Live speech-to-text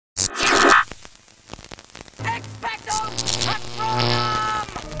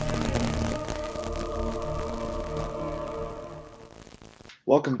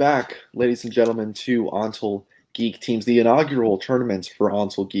Welcome back, ladies and gentlemen, to ONTL Geek Teams, the inaugural tournament for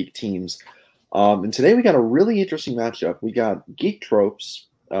ONTL Geek Teams. And today we got a really interesting matchup. We got Geek Tropes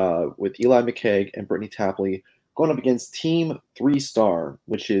with Eli McKaig and Brittany Tapley going up against Team 3-Star,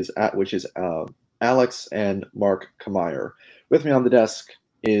 which is Alex and Mark Kamayer. With me on the desk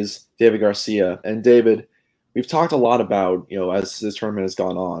is David Garcia. And David, we've talked a lot about, as this tournament has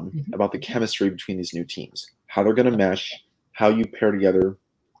gone on, about the chemistry between these new teams, how they're going to mesh, how you pair together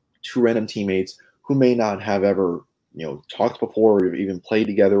two random teammates who may not have ever, talked before or even played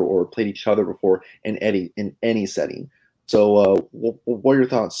together or played each other before in any setting. So what are your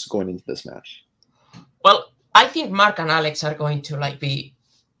thoughts going into this match? Well, I think Mark and Alex are going to work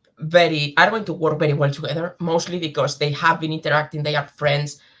very well together, mostly because they have been interacting, they are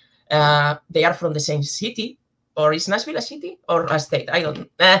friends, they are from the same city. Or is Nashville a city or a state? I don't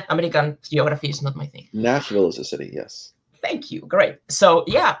know. American geography is not my thing. Nashville is a city, yes. Thank you. Great. So,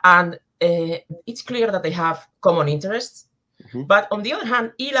 yeah, and it's clear that they have common interests. But on the other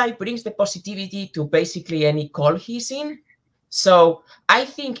hand, Eli brings the positivity to basically any call he's in. So I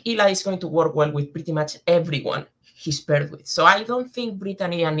think Eli is going to work well with pretty much everyone he's paired with. So I don't think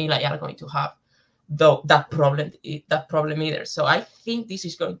Brittany and Eli are going to have that problem either. So I think this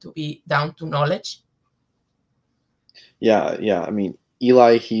is going to be down to knowledge. Yeah. I mean,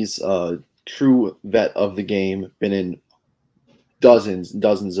 Eli, he's a true vet of the game, been in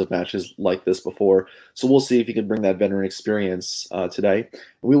dozens of matches like this before. So we'll see if he can bring that veteran experience today.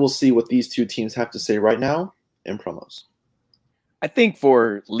 We will see what these two teams have to say right now in promos. I think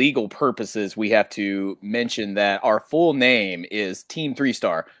for legal purposes, we have to mention that our full name is Team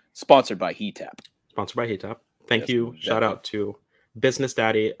 3-Star, sponsored by Hetap. Sponsored by Hetap. Thank you. Definitely. Shout out to Business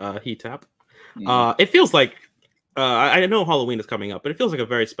Daddy Hetap. It feels like, I know Halloween is coming up, but it feels like a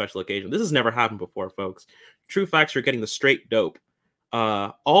very special occasion. This has never happened before, folks. True facts are getting the straight dope.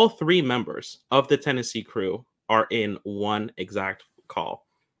 All three members of the Tennessee crew are in one exact call.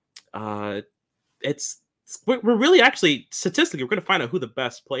 We're really actually, statistically, we're going to find out who the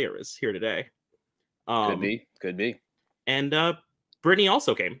best player is here today. Could be. And Brittany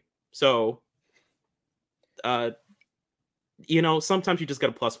also came. So, sometimes you just get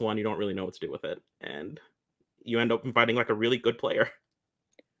a +1. You don't really know what to do with it. And you end up inviting like a really good player.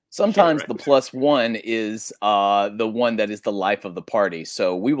 Sometimes the +1 is the one that is the life of the party.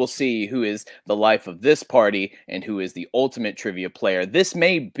 So we will see who is the life of this party and who is the ultimate trivia player. This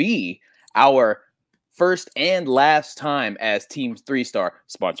may be our first and last time as Team 3-Star,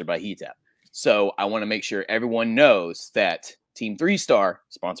 sponsored by Hetap. So I want to make sure everyone knows that Team 3-Star,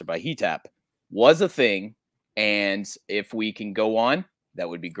 sponsored by Hetap, was a thing. And if we can go on, that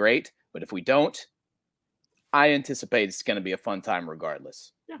would be great. But if we don't, I anticipate it's going to be a fun time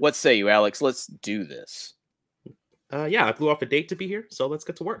regardless. Yeah. What say you, Alex? Let's do this. Yeah, I blew off a date to be here, so let's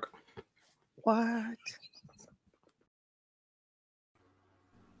get to work. What?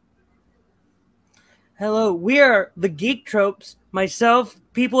 Hello, we are the Geek Tropes. Myself,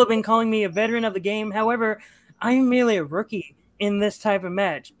 people have been calling me a veteran of the game. However, I'm merely a rookie in this type of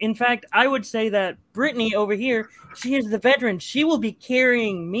match. In fact, I would say that Brittany over here, she is the veteran. She will be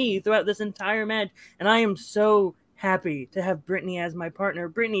carrying me throughout this entire match, and I am so happy to have Brittany as my partner.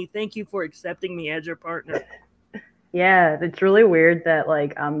 Brittany, thank you for accepting me as your partner. Yeah, it's really weird that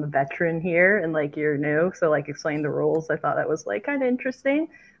I'm the veteran here and you're new, so explain the rules. I thought that was kind of interesting.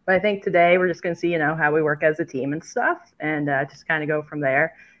 But I think today we're just going to see, how we work as a team and stuff, and just kind of go from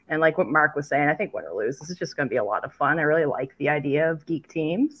there. And like what Mark was saying, I think win or lose, this is just going to be a lot of fun. I really like the idea of Geek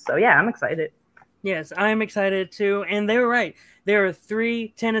Teams. So, yeah, I'm excited. Yes, I'm excited too. And they were right. There are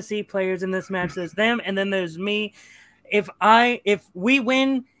 3 Tennessee players in this match. There's them, and then there's me. If we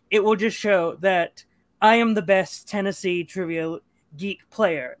win, it will just show that I am the best Tennessee trivia geek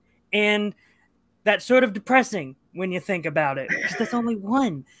player. And that's sort of depressing when you think about it, because there's only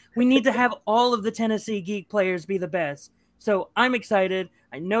one. We need to have all of the Tennessee geek players be the best. So I'm excited.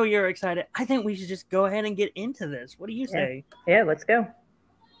 I know you're excited. I think we should just go ahead and get into this. What do you say? Yeah, let's go.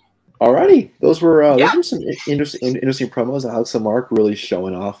 Alrighty, those were some interesting promos. Alex and Mark really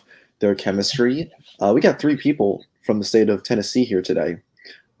showing off their chemistry. We got 3 people from the state of Tennessee here today,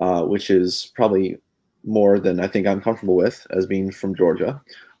 which is probably more than I think I'm comfortable with as being from Georgia.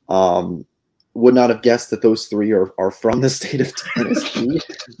 Would not have guessed that those 3 are from the state of Tennessee.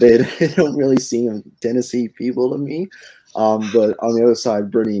 They don't really seem Tennessee people to me. But on the other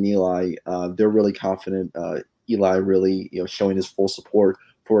side, Brittany and Eli, they're really confident. Eli really, showing his full support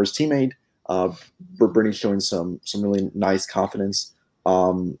for his teammate. Brittany showing some really nice confidence.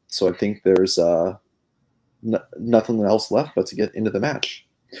 So I think there's nothing else left but to get into the match.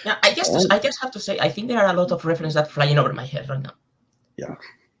 Yeah, I just have to say, I think there are a lot of references that flying over my head right now. Yeah.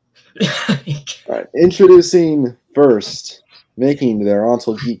 All right. Introducing first, making their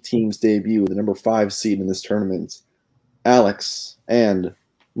ONTL Geek Teams debut, the number 5 seed in this tournament, Alex and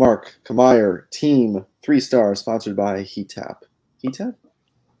Mark Kamayer, Team 3-star, sponsored by Hetap. Hetap?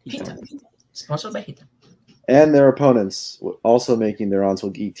 Hetap. Sponsored by Hetap. And their opponents, also making their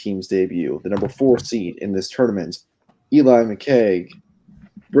ONTL Geek Teams debut, the number 4 seed in this tournament, Eli McKaig,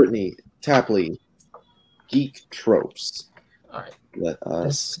 Brittany Tapley, Geek Tropes. All right.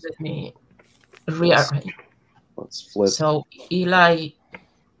 Let me rearrange. Let's flip. So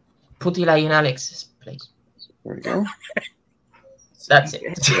put Eli in Alex's place. There we go. That's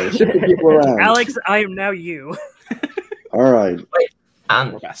it. Shift the people around. Alex, I am now you. All right. Wait,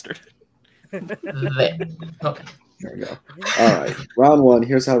 and Poor bastard. there. Okay. There we go. All right. Round 1.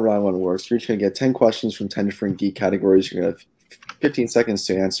 Here's how round 1 works. You're each going to get 10 questions from 10 different geek categories. You're going to have 15 seconds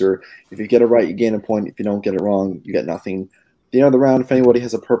to answer. If you get it right, you gain a point. If you don't get it wrong, you get nothing. At the end of the round, if anybody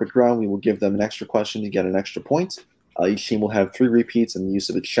has a perfect round, we will give them an extra question to get an extra point. Each team will have 3 repeats and the use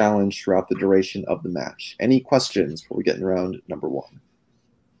of a challenge throughout the duration of the match. Any questions before we get in round number 1?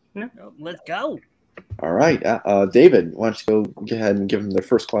 No, let's go. All right. David, why don't you go ahead and give them their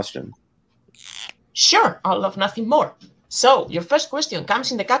first question? Sure, I'll love nothing more. So, your first question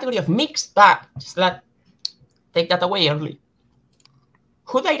comes in the category of mixed bag. Just take that away early.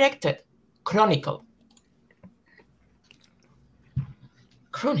 Who directed Chronicle?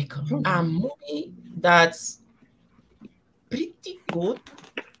 Chronicle, a movie that's pretty good,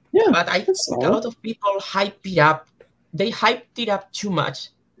 but I think a lot of people hype it up. They hyped it up too much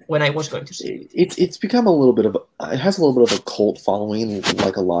when I was going to see it. It's become a little bit of it has a little bit of a cult following,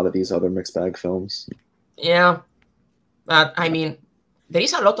 like a lot of these other mixed bag films. Yeah, but I mean, there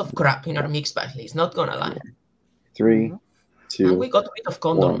is a lot of crap in our mixed bag list. Not gonna lie. 3, 2, and we got a bit of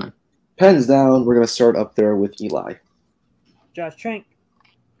Condor, man. Pens down. We're gonna start up there with Eli. Josh Trank.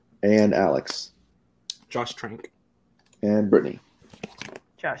 And Alex. Josh Trank. And Brittany.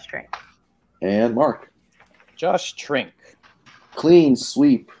 Josh Trank. And Mark. Josh Trank. Clean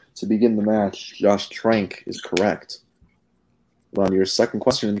sweep to begin the match. Josh Trank is correct. On to your second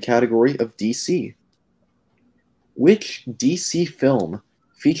question in the category of DC. Which DC film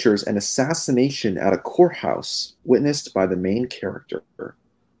features an assassination at a courthouse witnessed by the main character?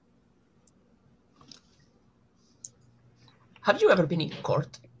 Have you ever been in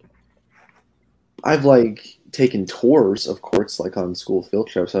court? I've taken tours of courts on school field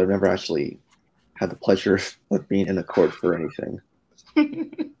trips. I've never actually had the pleasure of being in a court for anything.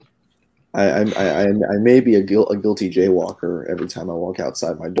 I may be a guilty jaywalker every time I walk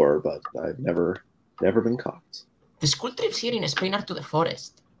outside my door, but I've never been caught. The school trips here in Spain are to the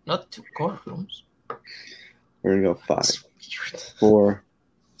forest, not to courtrooms. We're gonna go 5, 4,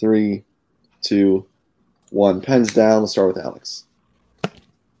 3, 2, 1. Pens down. Let's start with Alex.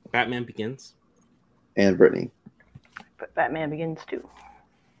 Batman Begins. And Brittany. But Batman Begins too.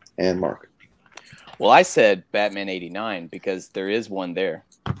 And Mark. Well, I said Batman 89 because there is one there.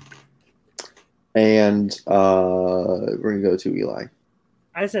 And we're gonna go to Eli.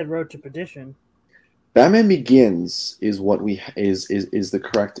 I said Road to Perdition. Batman Begins is what is the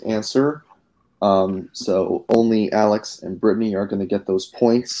correct answer. So only Alex and Brittany are going to get those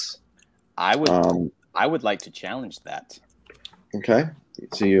points. I would like to challenge that. Okay,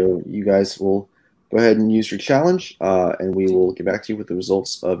 so you guys will go ahead and use your challenge, and we will get back to you with the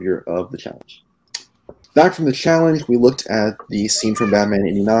results of the challenge. Back from the challenge, we looked at the scene from Batman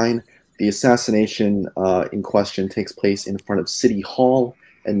 89. The assassination in question takes place in front of City Hall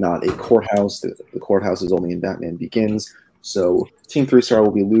and not a courthouse. The courthouse is only in Batman Begins. So Team 3-star will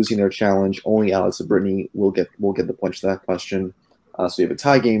be losing their challenge. Only Alex and Brittany will get the points for that question. So we have a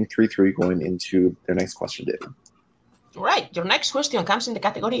tie game, 3-3 going into their next question, David. All right, your next question comes in the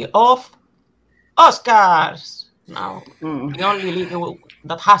category of Oscars. Now, the only league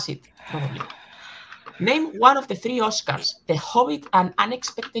that has it, probably. Name one of the 3 Oscars The Hobbit and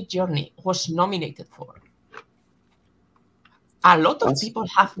Unexpected Journey was nominated for. A lot of people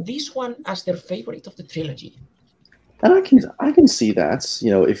have this one as their favorite of the trilogy. And I can see that.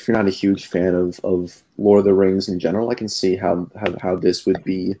 If you're not a huge fan of Lord of the Rings in general, I can see how this would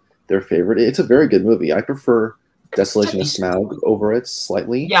be their favorite. It's a very good movie. I prefer Desolation of Smaug over it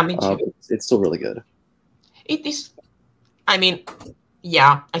slightly. Yeah, me too. It's still really good. It is. I mean,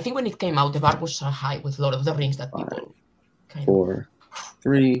 yeah. I think when it came out, the bar was so high with Lord of the Rings that people. 4,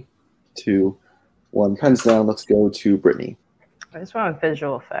 3, 2, 1. Pens down. Let's go to Brittany. I just want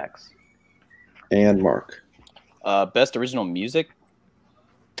visual effects. And Mark. Best original music.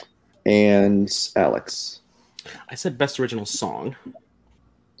 And Alex. I said best original song.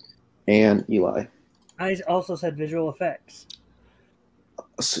 And Eli. I also said visual effects.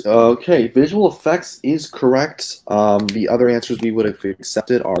 Okay, visual effects is correct. The other answers we would have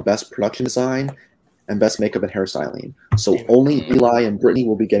accepted are best production design and best makeup and hairstyling. So only Eli and Brittany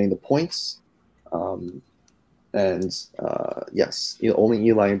will be getting the points. Yes, only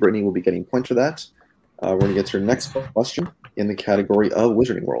Eli and Brittany will be getting points for that. We're going to get to our next question in the category of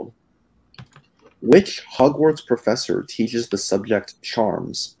Wizarding World. Which Hogwarts professor teaches the subject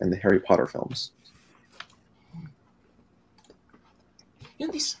charms in the Harry Potter films?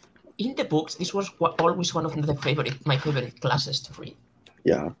 In the books, this was always one of my favorite classes to read.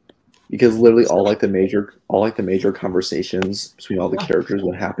 Yeah, because literally all the major conversations between all the characters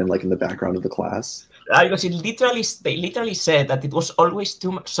would happen like in the background of the class. Because they literally said that it was always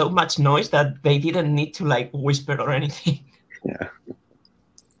so much noise that they didn't need to like whisper or anything. Yeah,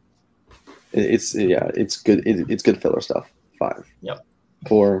 it's good. It's good filler stuff. 5. Yep.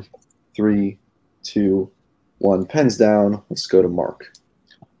 4, 3, 2, 1. Pens down. Let's go to Mark.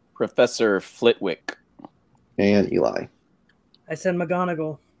 Professor Flitwick. And Eli. I said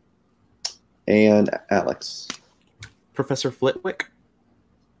McGonagall. And Alex. Professor Flitwick.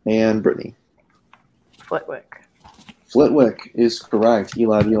 And Brittany. Flitwick. Flitwick is correct.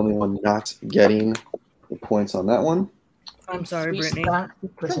 Eli, the only one not getting the points on that one. I'm sorry, Swiss Brittany. star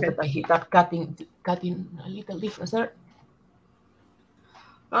presented by Hetap, cutting a little difference there.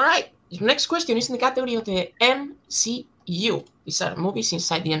 All right. The next question is in the category of the MCU. These are movies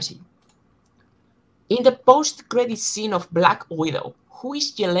inside the MCU. In the post-credit scene of Black Widow, who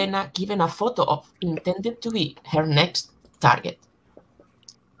is Yelena given a photo of intended to be her next target?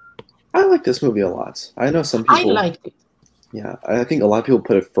 I like this movie a lot. I know some people. I liked it. Yeah, I think a lot of people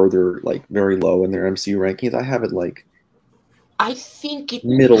put it further, like very low in their MCU rankings. I have it like I think it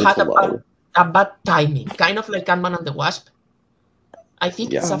middle had to low. a bad timing, kind of like Ant-Man and the Wasp. I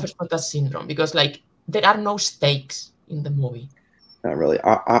think Yeah. it suffers from that syndrome because like there are no stakes in the movie. Not really.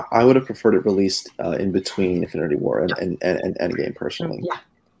 I would have preferred it released in between Infinity War and Endgame personally. Yeah,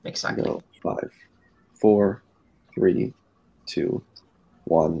 exactly. Go 5, 4, 3, 2,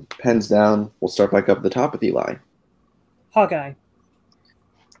 1. Pens down. We'll start back up at the top with Eli Hawkeye.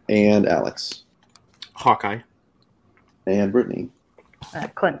 and Alex Hawkeye. and Brittany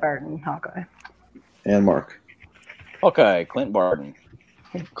Clint Barton, Hawkeye. and Mark. Okay, Clint Barton.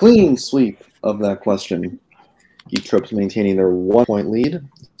 Clean sweep of that question. Geek Tropes maintaining their 1-point lead.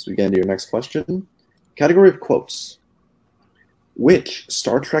 So we get into your next question. Category of quotes. Which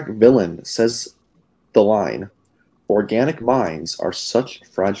Star Trek villain says the line, "Organic minds are such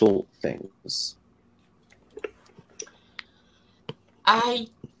fragile things"? I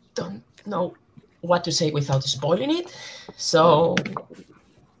don't know what to say without spoiling it. So,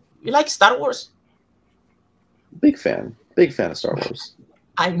 you like Star Wars? Big fan of Star Wars.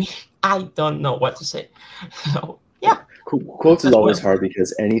 I mean, I don't know what to say. So, yeah. Quotes is always hard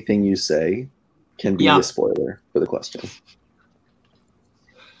because anything you say can be a spoiler for the question.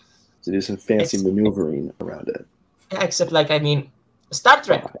 So do some fancy maneuvering around it. Except, like, I mean, Star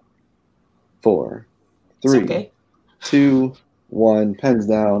Trek. 5, 4, 3, 2, 1. Pens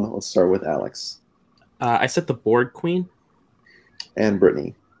down. Let's start with Alex. I said the Borg Queen. And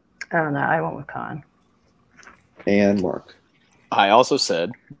Brittany. I don't know. I went with Khan. And Mark. I also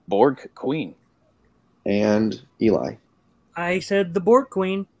said Borg Queen. And Eli. I said the Borg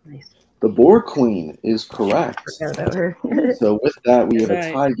Queen. Nice. The Borg Queen is correct. Forgot about her. So with that, we have a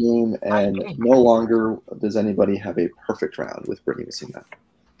Right. tie game, and no longer does anybody have a perfect round with Brittany missing that.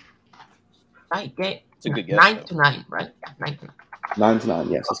 Right, okay. It's a good guess. 9-9, right? Yeah, 9-9.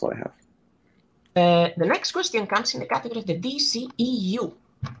 9-9, yes, that's what I have. The next question comes in the category of the DCEU.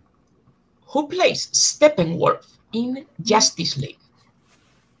 Who plays Steppenwolf in Justice League?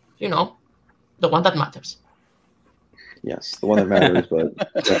 You know, the one that matters. Yes, the one that matters, but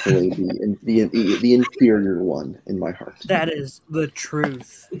definitely the inferior one in my heart. That is the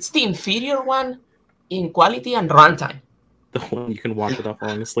truth. It's the inferior one in quality and runtime. The one you can watch without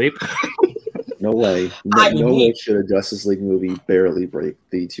falling asleep. No way. No way should a Justice League movie barely break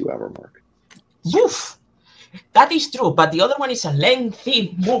the 2-hour mark. Oof. That is true, but the other one is a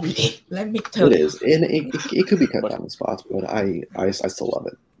lengthy movie. Let me tell you. It is, and it could be cut down in spots, but I still love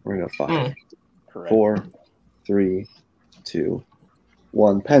it. We're gonna 5, 4, 3, 2,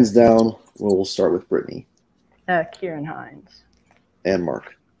 1. Pens down. We'll start with Brittany. Kieran Hines. And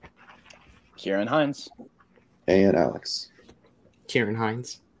Mark. Kieran Hines. And Alex. Kieran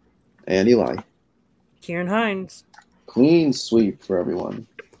Hines. And Eli. Kieran Hines. Clean sweep for everyone.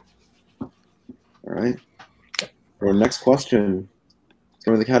 All right. Our next question is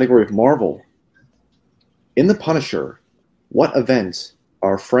going to the category of Marvel. In The Punisher, what event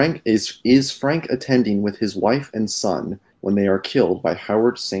is Frank attending with his wife and son when they are killed by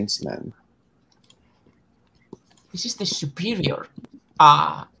Howard Saint's men? This is the superior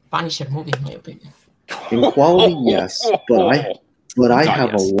Punisher movie, in my opinion. In quality, yes, but I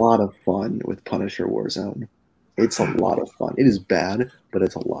have a lot of fun with Punisher Warzone. It's a lot of fun. It is bad, but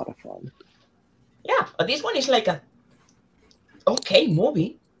it's a lot of fun. Yeah, but this one is like a okay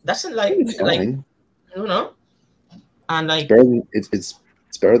movie. Doesn't like fine. you know, and like it's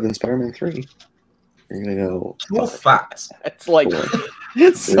better than Spider-Man 3. You're gonna go too fast. It's like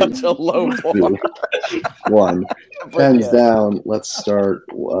it's such a low bar. 1. Pens down. Let's start.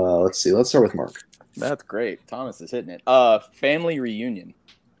 Let's see. Let's start with Mark. That's great. Thomas is hitting it. Family Reunion.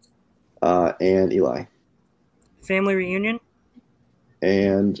 And Eli. Family Reunion.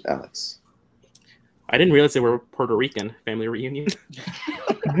 And Alex. I didn't realize they were Puerto Rican. Family Reunion.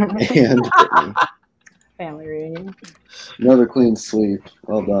 And Brittany. Family Reunion. Another clean sweep.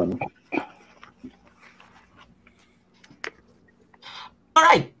 Well done. All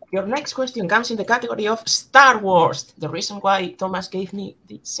right. Your next question comes in the category of Star Wars. The reason why Thomas gave me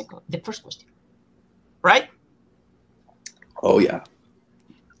the first question. Right? Oh, yeah.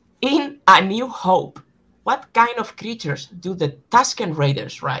 In A New Hope, what kind of creatures do the Tusken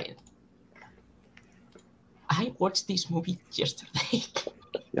Raiders ride? I watched this movie yesterday.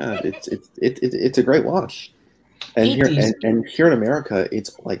 Yeah, it's a great watch. And here in America,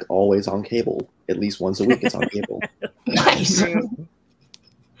 it's like always on cable. At least once a week, it's on cable. Nice.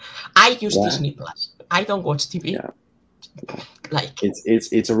 I use Disney Plus. I don't watch TV. Yeah. Like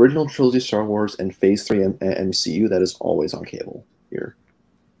it's original trilogy Star Wars and Phase 3 MCU that is always on cable here.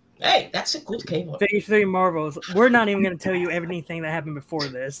 Hey, that's a good cable. Phase 3 Marvels. We're not even going to tell you everything that happened before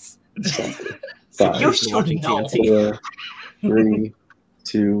this. 5, You should know. 4, 3,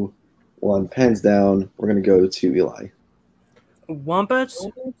 2, 1. Pens down. We're gonna go to Eli.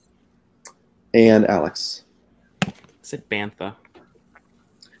 Wampas? And Alex. I said Bantha.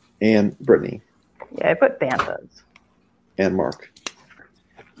 And Brittany. Yeah, I put Banthas. And Mark.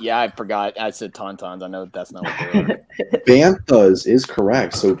 Yeah, I forgot. I said Tauntauns. I know that's not what they were. Banthas is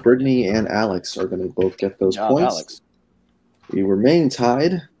correct. So Brittany and Alex are going to both get those points. Alex. We remain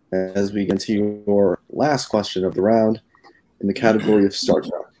tied as we get to your last question of the round in the category of Star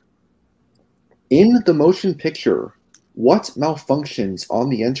Trek. In the motion picture, what malfunctions on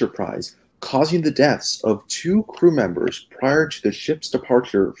the Enterprise causing the deaths of 2 crew members prior to the ship's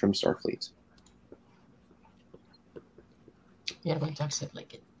departure from Starfleet? We are going to accept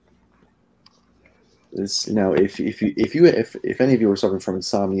like it. This, now, if any of you are suffering from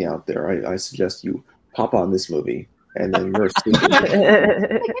insomnia out there, I suggest you pop on this movie and then you're asleep.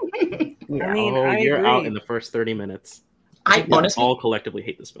 Yeah. I mean, you're agree. out in the first 30 minutes. I honestly all collectively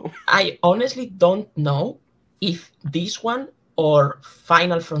hate this film. I honestly don't know if this one or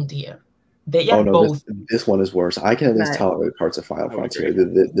Final Frontier. They are both. This one is worse. I can at least Right. tolerate parts of Final Frontier.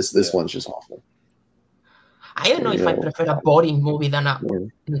 This one's just awful. I don't know if I prefer a boring movie than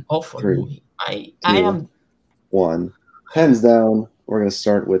an awful movie. I am 1. Hands down. We're going to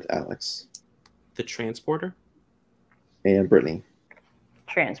start with Alex. The Transporter. And Brittany.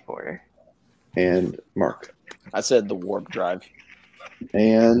 Transporter. And Mark. I said the warp drive.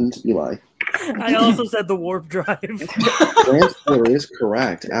 And Eli. I also said the warp drive. Transporter is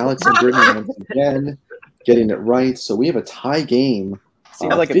correct. Alex and Brittany once again getting it right. So we have a tie game.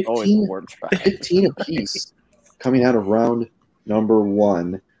 Seems like it's always the warp drive. 15 apiece coming out of round number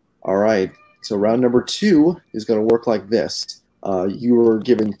 1. All right. So round number 2 is going to work like this. You were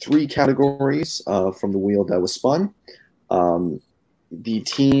given 3 categories from the wheel that was spun.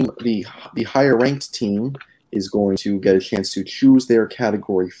 The higher ranked team is going to get a chance to choose their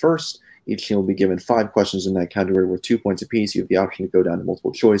category first. Each team will be given 5 questions in that category worth 2 points apiece. You have the option to go down to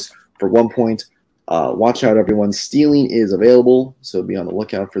multiple choice for 1 point. Watch out, everyone. Stealing is available, so be on the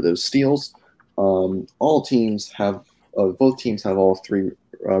lookout for those steals. Both teams have all 3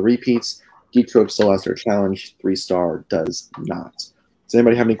 repeats. Geek Trope still has their challenge. 3-star does not. Does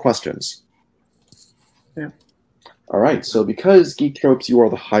anybody have any questions? No. All right. So because Geek Tropes, you are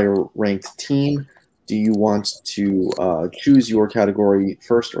the higher ranked team, do you want to choose your category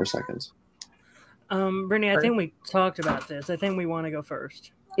first or second? Brittany, I think we talked about this. I think we want to go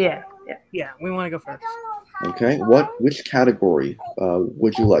first. Yeah. Yeah, we want to go first. Okay. Which category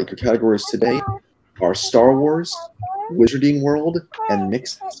would you like? Your categories today are Star Wars, Wizarding World, and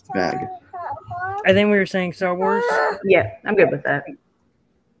Mixed Bag. I think we were saying Star Wars. Yeah, I'm good with that.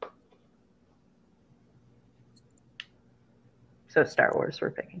 So Star Wars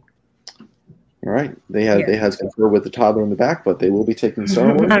we're picking. All right. They had to confer with the toddler in the back, but they will be taking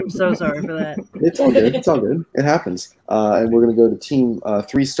Star Wars. I'm so sorry for that. It's all good. It's all good. It happens. And we're going to go to Team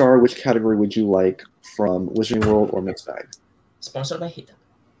 3-star. Which category would you like from Wizarding World or Mixed Bag? Sponsored by Hetap.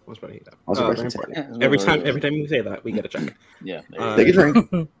 Every time you say that, we get a check. Yeah. Take a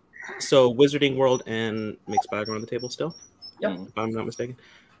drink. So Wizarding World and Mixed Bag are on the table still. Yep. If I'm not mistaken.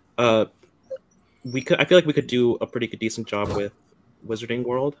 I feel like we could do a pretty decent job with Wizarding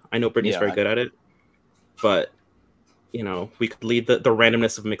World. I know Brittany's very good at it, but we could lead the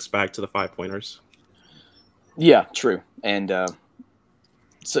randomness of Mixed Bag to the 5-pointers. Yeah, true. And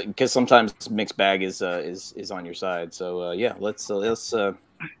because sometimes Mixed Bag is on your side. So yeah, let's do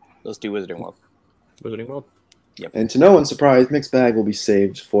Wizarding World. Wizarding World. Yep. And to no one's surprise, Mixed Bag will be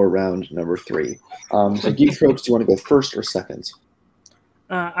saved for round number 3. So Geek Tropes, do you want to go first or second?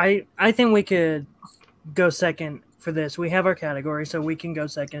 I think we could go second for this. We have our category, so we can go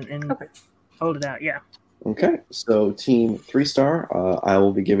second and hold it out. Yeah. Okay. So Team 3-star, I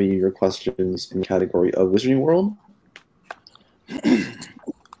will be giving you your questions in the category of Wizarding World.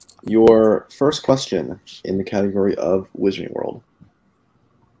 Your first question in the category of Wizarding World.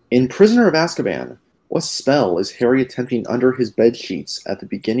 In Prisoner of Azkaban, what spell is Harry attempting under his bed sheets at the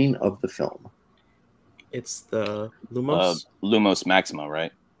beginning of the film? It's the Lumos? Lumos Maxima,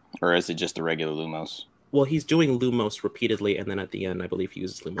 right? Or is it just the regular Lumos? Well, he's doing Lumos repeatedly, and then at the end, I believe he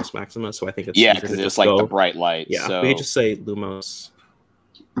uses Lumos Maxima, so I think it's because it's like the bright light. Yeah, so... we could just say Lumos.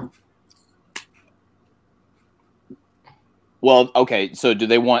 Well, okay, so do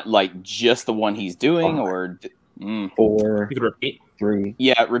they want like just the one he's doing, or 4, you could repeat. 3.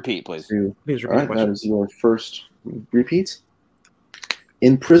 Yeah, repeat, please. 2. Please All repeat right, that is your first repeat.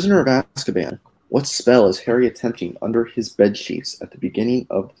 In Prisoner of Azkaban, what spell is Harry attempting under his bed sheets at the beginning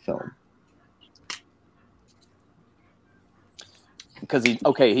of the film? Because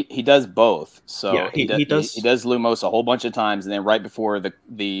he does both. So yeah, he does Lumos a whole bunch of times, and then right before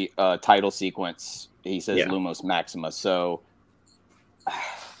the title sequence, he says Lumos Maxima. So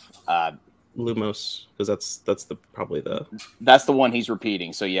Lumos, because that's the one he's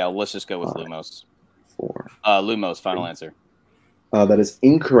repeating. So yeah, let's just go with Lumos. 4. Lumos, final answer. That is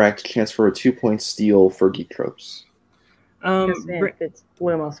incorrect. Chance for a 2-point steal for Geek Tropes. If it's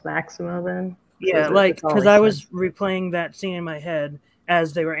Lumos Maxima, then yeah, because I was replaying that scene in my head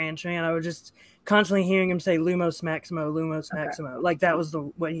as they were answering, and I was just constantly hearing him say Lumos Maximo, Lumos Maximo. Like that was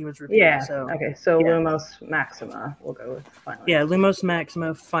what he was repeating. Yeah. So, Lumos Maxima. We'll go with final. Yeah, Lumos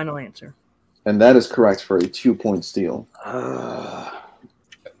Maxima, final answer. And that is correct for a 2-point steal.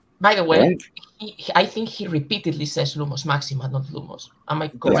 By the way, I think he repeatedly says Lumos Maxima, not Lumos. Am I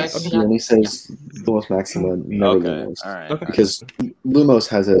correct? Yes, he only says Lumos Maxima, never Lumos. All right. Okay. Because Lumos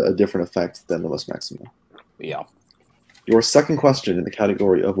has a different effect than Lumos Maxima. Yeah. Your second question in the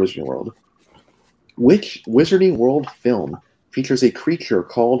category of Wizarding World. Which Wizarding World film features a creature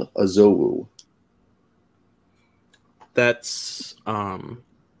called a Zowu? That's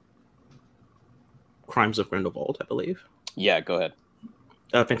Crimes of Grindelwald, I believe. Yeah, go ahead.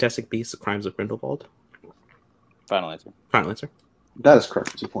 Fantastic Beasts: The Crimes of Grindelwald. Final answer. Final answer. That is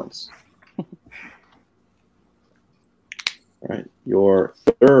correct for 2 points. All right. Your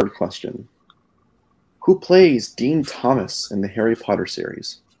third question. Who plays Dean Thomas in the Harry Potter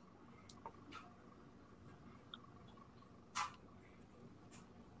series?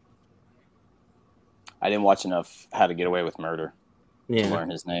 I didn't watch enough How to Get Away with Murder to learn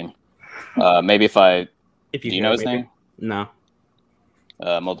his name. Maybe do you know his name? No.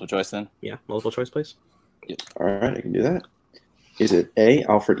 Multiple choice then? Yeah, multiple choice, please. Yep. All right, I can do that. Is it A,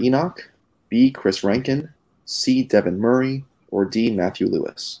 Alfred Enoch, B, Chris Rankin, C, Devin Murray, or D, Matthew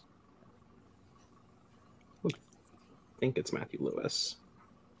Lewis? I think it's Matthew Lewis.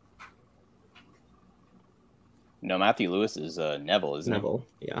 No, Matthew Lewis is Neville, isn't Neville,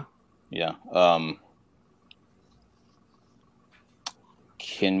 yeah. Yeah.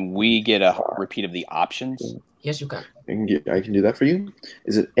 Can we get a repeat of the options? Yes, you can. I can do that for you.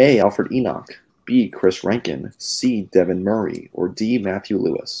 Is it A, Alfred Enoch, B, Chris Rankin, C, Devin Murray, or D, Matthew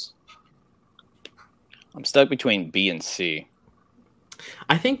Lewis? I'm stuck between B and C.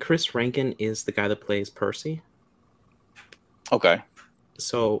 I think Chris Rankin is the guy that plays Percy. Okay.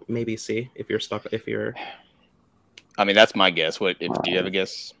 So maybe C if you're stuck. I mean, that's my guess. Do you have a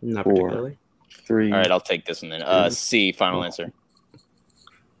guess? Not 4, particularly. 3. All right, I'll take this one then. C, final answer.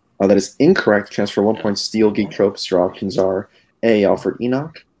 That is incorrect. Chance for 1 point steal. Geek Tropes. Your options are A, Alfred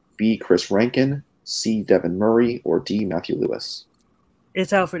Enoch, B, Chris Rankin, C, Devin Murray, or D, Matthew Lewis.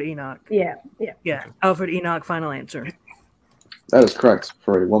 It's Alfred Enoch. Yeah. Alfred Enoch, final answer. That is correct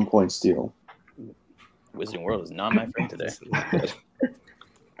for a 1 point steal. Wizarding World is not my friend today.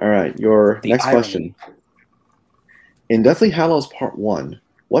 All right, your The next irony. question. In Deathly Hallows Part 1,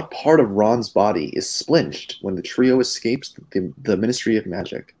 what part of Ron's body is splinched when the trio escapes the Ministry of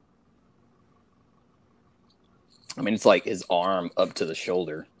Magic? I mean, it's like his arm up to the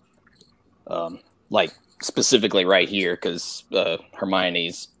shoulder. Like specifically right here, because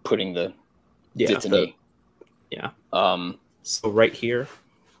Hermione's putting the dittany. So right here.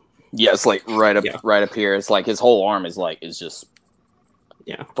 Yeah, it's like right up here. It's like his whole arm is just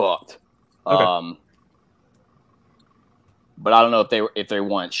fucked. Okay. But I don't know if they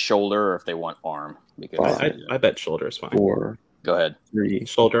want shoulder or if they want arm. Because I bet shoulder is fine. 4, go ahead. 3,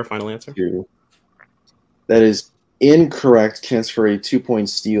 Shoulder. Final answer. 2. That is incorrect. Chance for a 2-point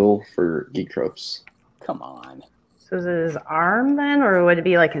steal for Geek Tropes. Come on. So is it his arm then, or would it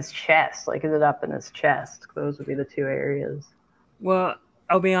be like his chest? Like, is it up in his chest? Those would be the two areas. Well,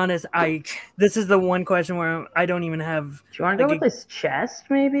 I'll be honest. This is the one question where I don't even have. Do you want to go with his chest,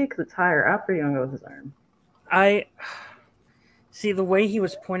 maybe, because it's higher up, or do you want to go with his arm? I see the way he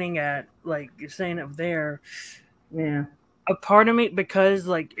was pointing at, like you're saying up there. Yeah. A part of me, because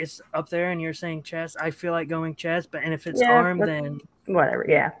like it's up there and you're saying chest, I feel like going chest. And if it's arm, then whatever.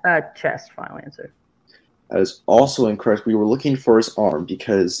 Yeah, chest. Final answer. That is also incorrect. We were looking for his arm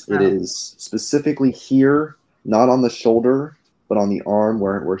because it is specifically here, not on the shoulder, but on the arm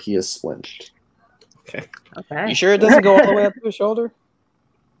where he is splinched. Okay. You sure it doesn't go all the way up to his shoulder?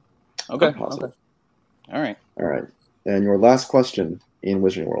 Okay. Okay. All right. All right. And your last question in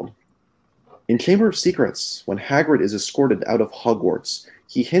Wizarding World. In Chamber of Secrets, when Hagrid is escorted out of Hogwarts,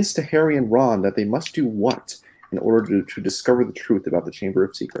 he hints to Harry and Ron that they must do what in order to discover the truth about the Chamber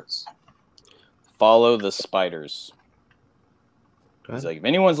of Secrets? Follow the spiders. He's like, if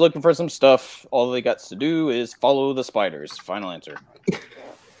anyone's looking for some stuff, all they got to do is follow the spiders. Final answer.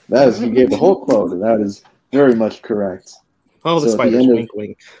 That is, he gave the whole quote, and that is very much correct. Oh, the spiders, wink,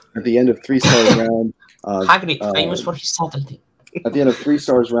 wink. At the end of 3 stars round, Hagrid, famous for his subtlety. At the end of 3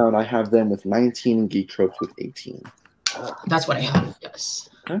 stars round, I have them with 19 and Geek Tropes with 18. That's what I have, yes.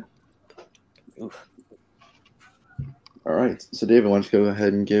 Okay. All right. So, David, why don't you go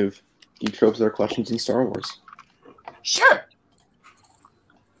ahead and give Geek Tropes their questions in Star Wars? Sure.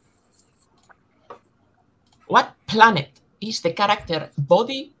 What planet is the character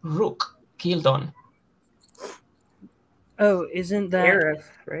Bodhi Rook killed on? Oh, isn't that Scarif,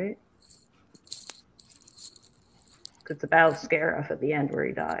 right? It's about Scarif at the end where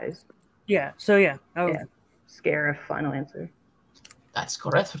he dies. Yeah. So yeah. Oh. Yeah. Scarif. Final answer. That's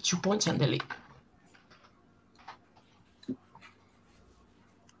correct for 2 points and the lead.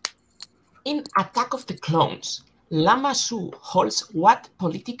 In Attack of the Clones, Lama Su holds what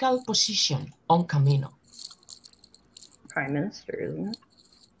political position on Camino? Prime Minister, isn't it?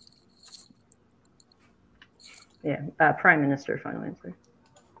 Yeah, Prime Minister. Final answer.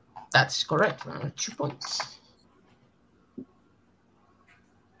 That's correct for 2 points.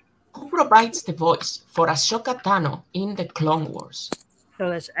 Who provides the voice for Ahsoka Tano in the Clone Wars? Oh,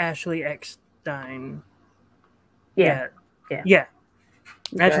 that's Ashley Eckstein. Yeah.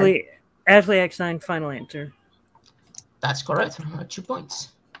 Ashley Eckstein. Final answer. That's correct for 2 points.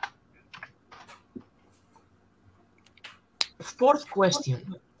 Fourth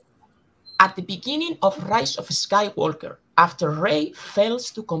question. At the beginning of Rise of Skywalker, after Rey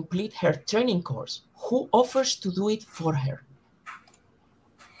fails to complete her training course, who offers to do it for her?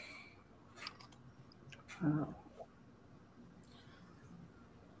 Oh.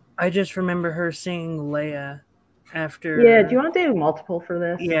 I just remember her seeing Leia after. Yeah, do you want to do multiple for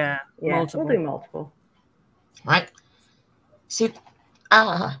this? Yeah, multiple. We'll do multiple. Right. Is it?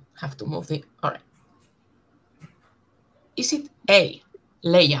 Have to move the. All right. Is it A,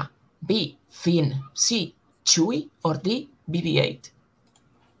 Leia, B, Finn, C, Chewie, or D, BB-8?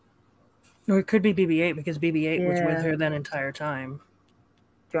 No, it could be BB-8 because BB-8 was with her that entire time.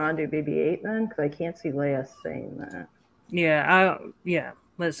 Do you want to do BB-8 then? Because I can't see Leia saying that. Yeah,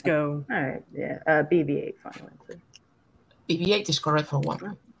 let's go. All right, yeah. BB-8, final answer. BB-8 is correct for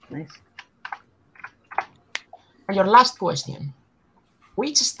 1. Nice. And your last question.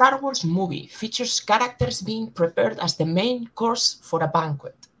 Which Star Wars movie features characters being prepared as the main course for a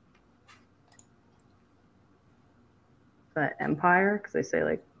banquet? Empire? Because they say,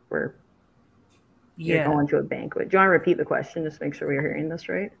 like, you're Yeah. going to a banquet. Do you want to repeat the question just to make sure we're hearing this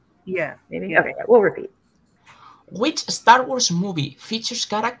right? Yeah. Maybe? Yeah. Okay, we'll repeat. Which Star Wars movie features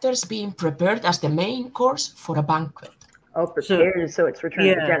characters being prepared as the main course for a banquet? Oh, prepared, so it's Return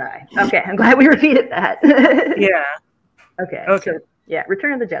of the Yeah. Jedi. Okay, I'm glad we repeated that. Yeah. Okay. Okay. So, yeah,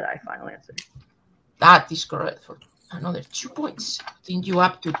 Return of the Jedi, final answer. That is correct for another 2 points. Putting you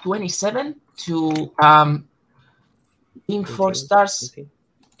up to 27 to Team 4 Stars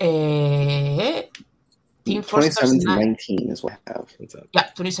Team 27 to 4 19 is what I have. Yeah,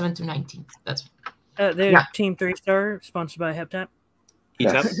 27 to 19. That's They're Team 3-star, sponsored by Hetap.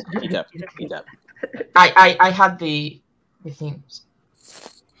 Yes. Hetap. I had the things.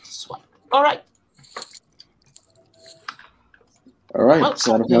 Swap. All right. All right. Well,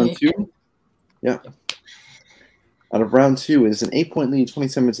 so out of round 2, out of round 2 is an 8-point lead,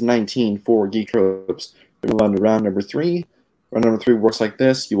 27 to 19 for Geek Tropes. We move on to round number 3. Round number 3 works like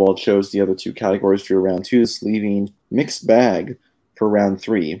this. You all chose the other 2 categories for your round 2s, leaving mixed bag for round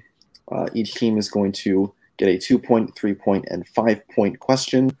 3. Each team is going to get a 2-point, 3-point, and 5-point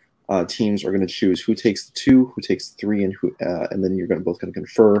question. Teams are going to choose who takes the 2, who takes the 3, and then you're both going to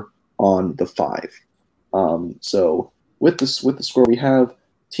confer on the 5. So with the score we have,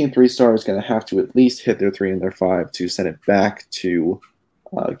 Team 3-star is going to have to at least hit their 3 and their 5 to send it back to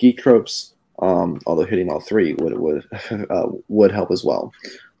Geek Tropes. Although hitting all 3 would help as well.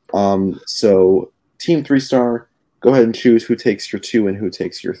 So Team 3-star, go ahead and choose who takes your 2 and who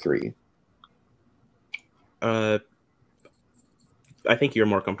takes your 3. I think you're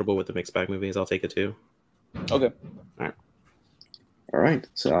more comfortable with the mixed bag movies. I'll take a 2. Okay. All right.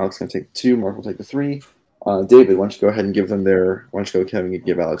 So Alex is going to take the 2. Mark will take the 3. David, why don't you go ahead and give them their? Why don't you go ahead and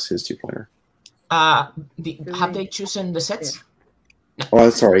give Alex his 2-pointer? Have they chosen the sets? No. Oh,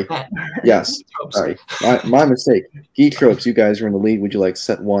 sorry. Yes. Sorry. My mistake. Geek Tropes, you guys are in the lead. Would you like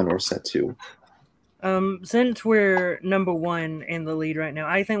set 1 or set 2? Since we're number 1 in the lead right now,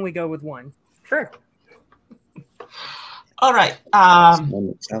 I think we go with 1. Sure. All right.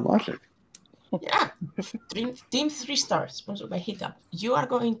 Sound logic. Yeah. Team 3-star, sponsored by Hetap. You are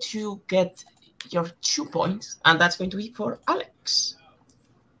going to get your 2 points, and that's going to be for Alex.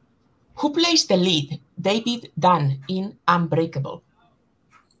 Who plays the lead, David Dunn, in Unbreakable?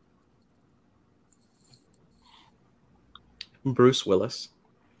 Bruce Willis.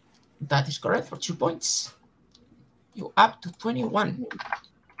 That is correct for 2 points. You up to 21.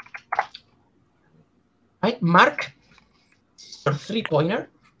 Right, Mark, your 3-pointer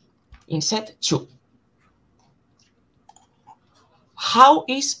in set 2. How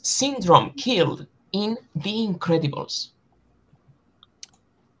is Syndrome killed in The Incredibles?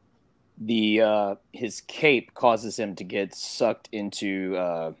 His cape causes him to get sucked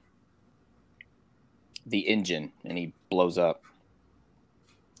into the engine, and he blows up.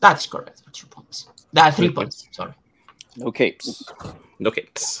 That's correct for 2 points. 3 points. Sorry. No capes. No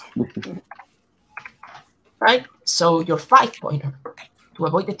capes. Right. So your 5-pointer to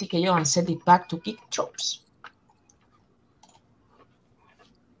avoid the TKO and send it back to Geek Tropes.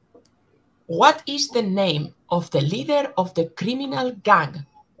 What is the name of the leader of the criminal gang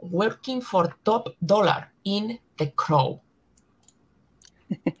working for Top Dollar in The Crow?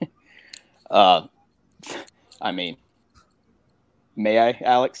 I mean, may I,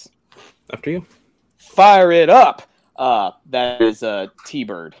 Alex? After you. Fire it up. That is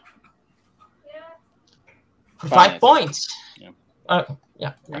T-Bird. For 5 points. Yeah.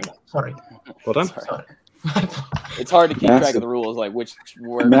 Yeah. Sorry. Well done. Sorry. It's hard to keep track of the rules, like which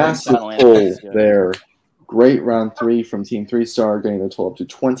word. Massive pull there. Great round 3 from Team 3-star, getting their total up to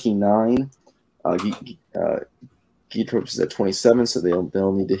 29. Geek Tropes is at 27, so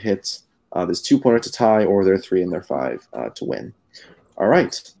they'll need to hit this 2-pointer to tie, or their 3 and their 5 to win. All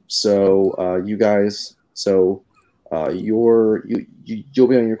right. So you guys, you'll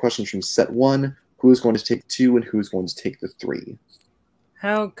be on your questions from set 1. Who's going to take 2 and who's going to take the 3?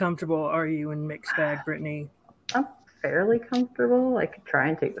 How comfortable are you in mixed bag, Brittany? I'm fairly comfortable. I could try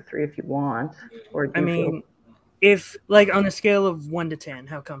and take the 3 if you want. Or I mean, if like on a scale of 1 to 10,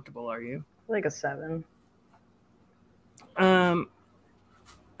 how comfortable are you? like a 7. All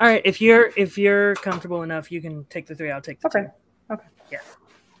right. If you're comfortable enough, you can take the 3. I'll take the 2. Okay. Yeah.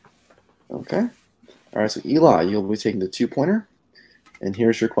 Okay. All right. So Eli, you'll be taking the 2-pointer, and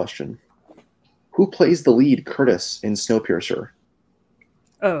here's your question: who plays the lead Curtis in Snowpiercer?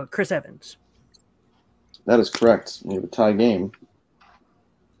 Oh, Chris Evans. That is correct. We have a tie game.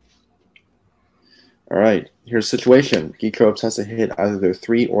 All right. Here's the situation. Geek Tropes has to hit either their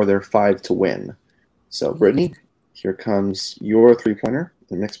 3 or their 5 to win. So, Brittany, here comes your 3-pointer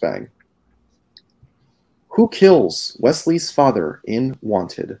in the mixed bag. Who kills Wesley's father in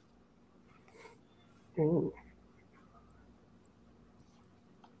Wanted? Ooh.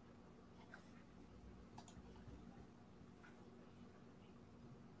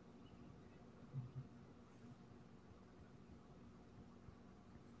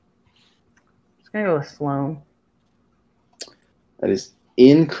 I'm gonna go with Sloan. That is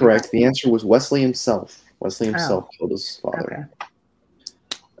incorrect. The answer was Wesley himself. Wesley himself killed his father. Okay.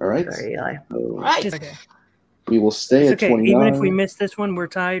 All right. Sorry, Eli. Right. Okay. We will stay It's at okay. 29. Even if we miss this one, we're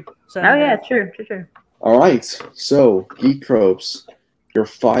tied. Oh yeah, true. All right. So, Geek Tropes, your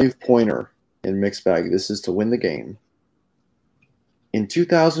 5-pointer in mixed bag. This is to win the game. In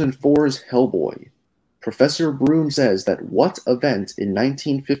 2004's Hellboy, Professor Broom says that what event in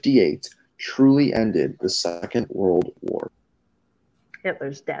 1958 truly ended the Second World War?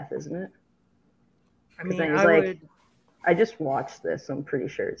 Hitler's death, isn't it? I mean, then he's like, I just watched this. So I'm pretty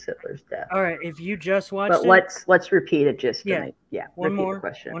sure it's Hitler's death. All right, if you just watched But let's repeat it just to make, one repeat more the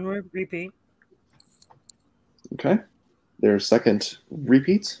question. One more repeat. Okay. Their second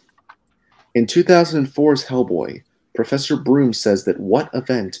repeat. In 2004's Hellboy, Professor Broom says that what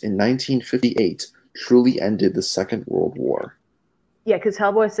event in 1958 truly ended the Second World War? Yeah, because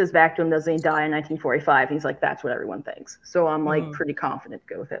Hellboy says back to him, doesn't he die in 1945? He's like, that's what everyone thinks. So I'm like pretty confident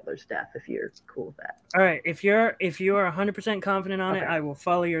to go with Hitler's death if you're cool with that. All right, if you are 100% confident on it, I will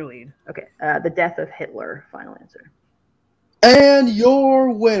follow your lead. Okay, the death of Hitler. Final answer. And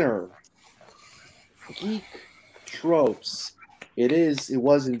your winner, Geek Tropes. It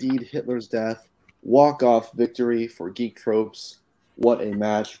was indeed Hitler's death. Walk-off victory for Geek Tropes. What a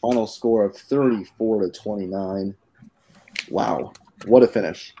match. Final score of 34-29. Wow. What a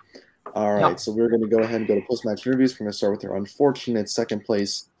finish. All right, so we're going to go ahead and go to post-match interviews. We're going to start with our unfortunate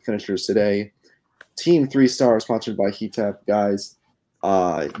second-place finishers today. Team 3-Star, sponsored by Hetap. Guys,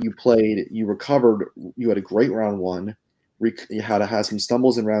 you played, you recovered, you had a great round 1. You had to have some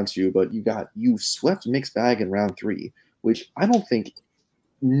stumbles in round 2, but you swept mixed bag in round 3, which I don't think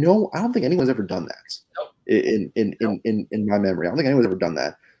anyone's ever done that. In my memory. I don't think anyone's ever done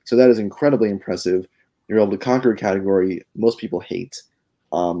that. So that is incredibly impressive. You're able to conquer a category most people hate.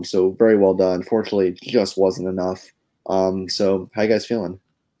 So very well done. Unfortunately, it just wasn't enough. So how you guys feeling?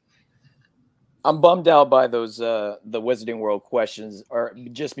 I'm bummed out by those the Wizarding World questions, or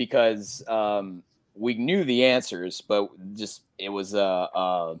just because we knew the answers, but just it was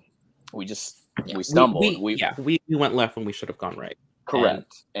we stumbled. We went left when we should have gone right.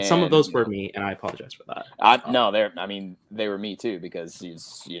 Correct. And some of those were me, and I apologize for that. They were me too, because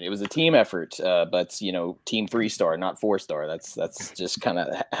it was a team effort. But Team 3-Star, not 4-Star. That's just kind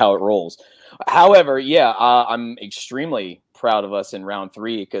of how it rolls. However, I'm extremely proud of us in round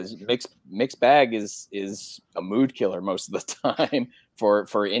 3, because mixed bag is a mood killer most of the time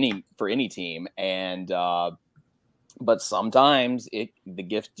for any team, and but sometimes the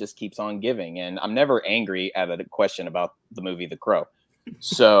gift just keeps on giving, and I'm never angry at a question about the movie The Crow.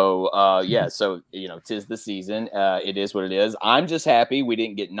 So so tis the season. It is what it is. I'm just happy we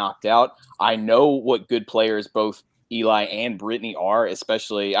didn't get knocked out. I know what good players both Eli and Brittany are,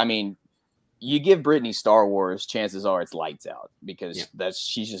 especially, I mean, you give Brittany Star Wars, chances are it's lights out, because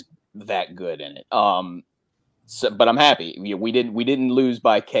she's just that good in it. But I'm happy we didn't lose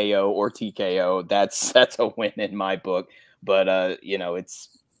by KO or TKO. That's a win in my book. But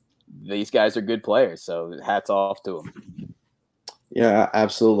these guys are good players, so hats off to them. Yeah,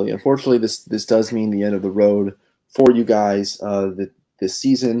 absolutely. Unfortunately, this does mean the end of the road for you guys this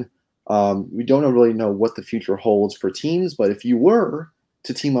season. We don't really know what the future holds for teams, but if you were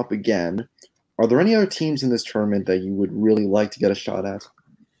to team up again, are there any other teams in this tournament that you would really like to get a shot at?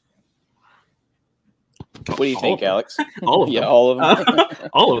 What do you think, Alex? All of them. All of them.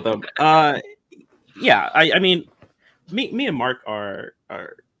 All of them. I mean, me and Mark are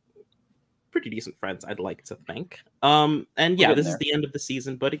pretty decent friends, I'd like to think. And this is the end of the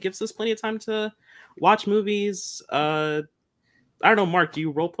season, but it gives us plenty of time to watch movies. I don't know, Mark, do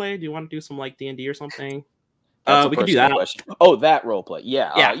you role play? Do you want to do some like D&D or something? We can do that. Question. Oh, that role play.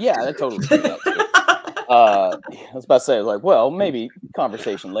 Yeah. That totally. I was about to say, like, well, maybe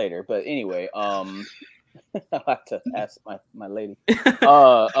conversation later, but anyway, I'll have to ask my lady.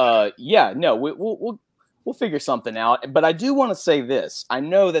 We'll figure something out. But I do want to say this. I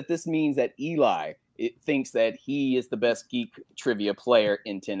know that this means that Eli thinks that he is the best geek trivia player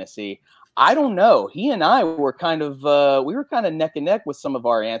in Tennessee. I don't know. He and I were kind of neck and neck with some of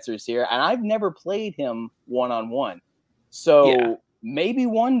our answers here, and I've never played him one-on-one. So maybe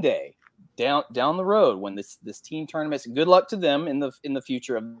one day down the road when this team tournament, good luck to them in the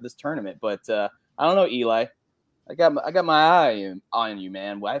future of this tournament. But I don't know, Eli. I got my eye on you,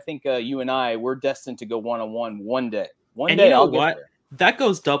 man. Well, I think you and we're destined to go one-on-one one day. One day, I'll get there. That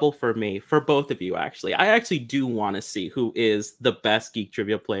goes double for me, for both of you, actually. I actually do want to see who is the best geek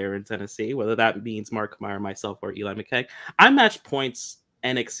trivia player in Tennessee, whether that means Mark Meyer, myself, or Eli McKay. I matched points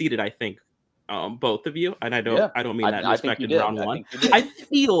and exceeded, I think, both of you. And I don't mean that in respect in round 1. I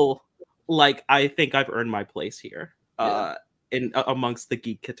feel like I think I've earned my place here amongst the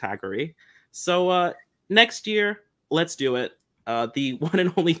geek category. So next year, let's do it. The one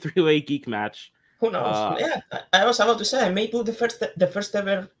and only 3-way geek match. Who knows? Yeah, I was about to say, I may do the first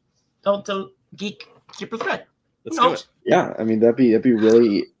ever ONTL Geek triple threat. Let's Who knows? Yeah, I mean that'd be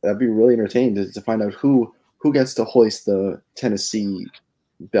really entertaining to find out who gets to hoist the Tennessee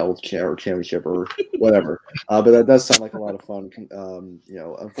belt or championship or whatever. But that does sound like a lot of fun.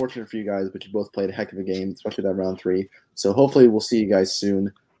 Unfortunate for you guys, but you both played a heck of a game, especially that round 3. So hopefully we'll see you guys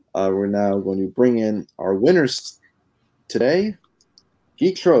soon. We're now going to bring in our winners today.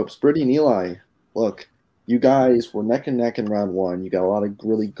 Geek Tropes, Brittany and Eli. Look, you guys were neck and neck in round 1. You got a lot of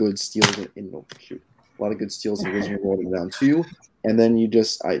really good steals a lot of good steals in Original World in round 2, and then you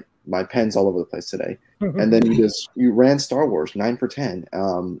just my pen's all over the place today. And then you ran Star Wars 9 for 10,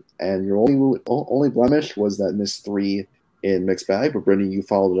 and your only blemish was that missed 3 in mixed bag. But Brittany, you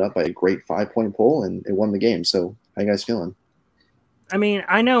followed it up by a great 5-point pull, and it won the game. So how you guys feeling? I mean,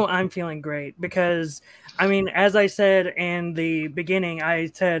 I know I'm feeling great because, I mean, as I said in the beginning, I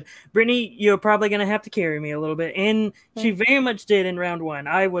said, Brittany, you're probably going to have to carry me a little bit. And she very much did in round 1.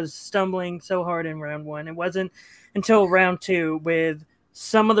 I was stumbling so hard in round 1. It wasn't until round 2 with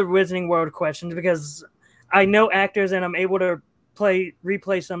some of the Wizarding World questions, because I know actors and I'm able to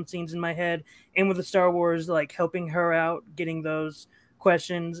replay some scenes in my head, and with the Star Wars, like helping her out, getting those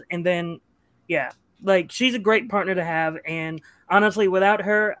questions. And then, yeah, like she's a great partner to have. And honestly, without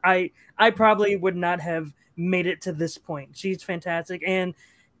her, I probably would not have made it to this point. She's fantastic. And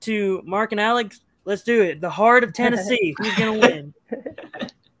to Mark and Alex, let's do it. The Heart of Tennessee. Who's going to win?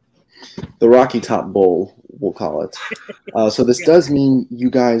 The Rocky Top Bowl, we'll call it. So this does mean you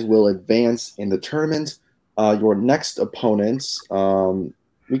guys will advance in the tournament. Your next opponents,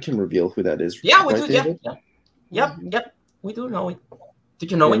 we can reveal who that is. Yeah, we do. Yep. We do know it.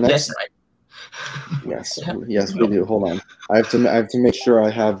 Did you know it? Yes, right. Yes, we do. Hold on. I have to make sure I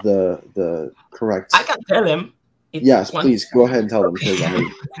have the correct. I can tell him. Yes, please go ahead and tell them, because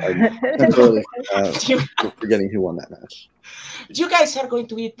I'm temporarily forgetting who won that match. You guys are going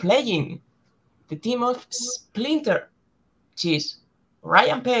to be playing the team of Splinter, which is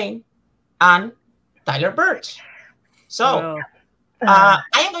Ryan Payne and Tyler Birch. So I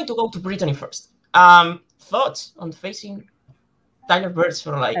am going to go to Brittany first. Thoughts on facing Tyler Birch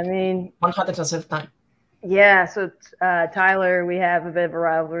for 107th time? Yeah, so Tyler, we have a bit of a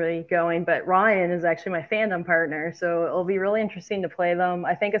rivalry going, but Ryan is actually my fandom partner, so it'll be really interesting to play them.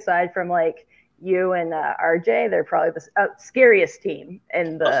 I think aside from you and RJ, they're probably the scariest team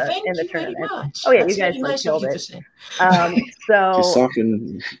in the tournament. Oh yeah, you guys killed it.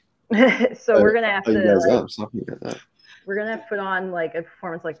 So we're gonna have to. We're gonna have to put on a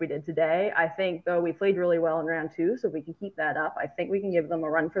performance like we did today. I think though we played really well in round 2, so if we can keep that up, I think we can give them a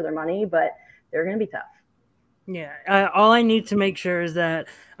run for their money. But they're gonna be tough. Yeah, all I need to make sure is that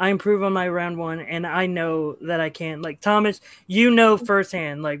I improve on my round 1, and I know that I can. Like Thomas,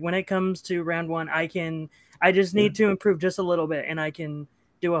 firsthand, when it comes to round 1, I just need to improve just a little bit, and I can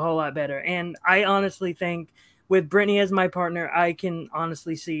do a whole lot better. And I honestly think with Brittany as my partner, I can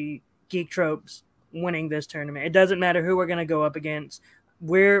honestly see Geek Tropes winning this tournament. It doesn't matter who we're going to go up against.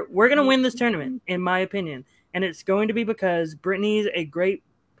 We're going to win this tournament, in my opinion. And it's going to be because Brittany's a great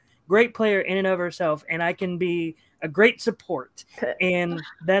player in and of herself, and I can be a great support. And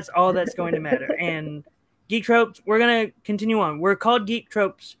that's all that's going to matter. And Geek Tropes, we're going to continue on. We're called Geek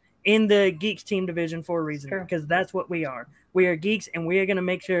Tropes in the Geeks team division for a reason, because that's what we are. We are geeks, and we are going to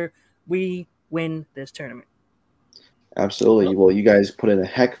make sure we win this tournament. Absolutely. Well, you guys put in a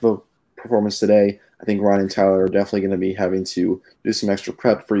heck of a performance today. I think Ryan and Tyler are definitely going to be having to do some extra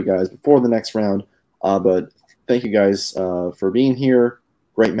prep for you guys before the next round. But thank you guys for being here.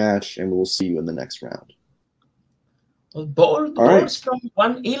 Great match, and we'll see you in the next round. Bold words from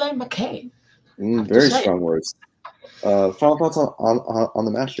one Eli McKay. Very strong words. Final thoughts on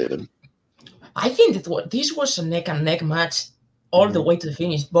the match, David? I think that this was a neck-and-neck match all the way to the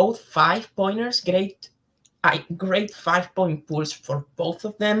finish. Both 5-pointers, great 5-point pulls for both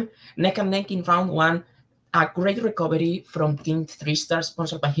of them. Neck-and-neck in round 1. A great recovery from Team 3-Star,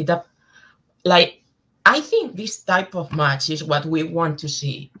 sponsored by Hetap. I think this type of match is what we want to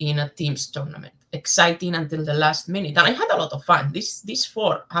see in a team's tournament. Exciting until the last minute. And I had a lot of fun. These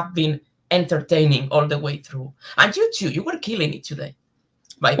 4 have been entertaining all the way through. And you too, you were killing it today.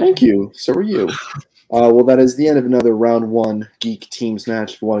 Thank you. So were you. Well, that is the end of another round 1 Geek Teams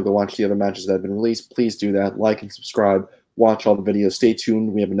match. If you want to go watch the other matches that have been released, please do that. Like and subscribe. Watch all the videos. Stay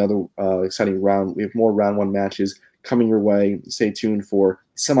tuned. We have another exciting round. We have more round 1 matches coming your way. Stay tuned for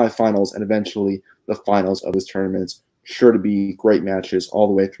semifinals and eventually the finals of this tournament. Sure to be great matches all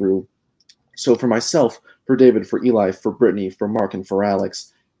the way through. So for myself, for David, for Eli, for Brittany, for Mark, and for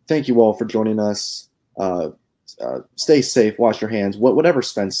Alex, thank you all for joining us. stay safe, wash your hands, whatever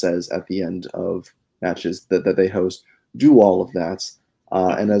Spence says at the end of matches that they host, do all of that.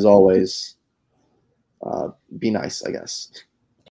 And as always, be nice, I guess.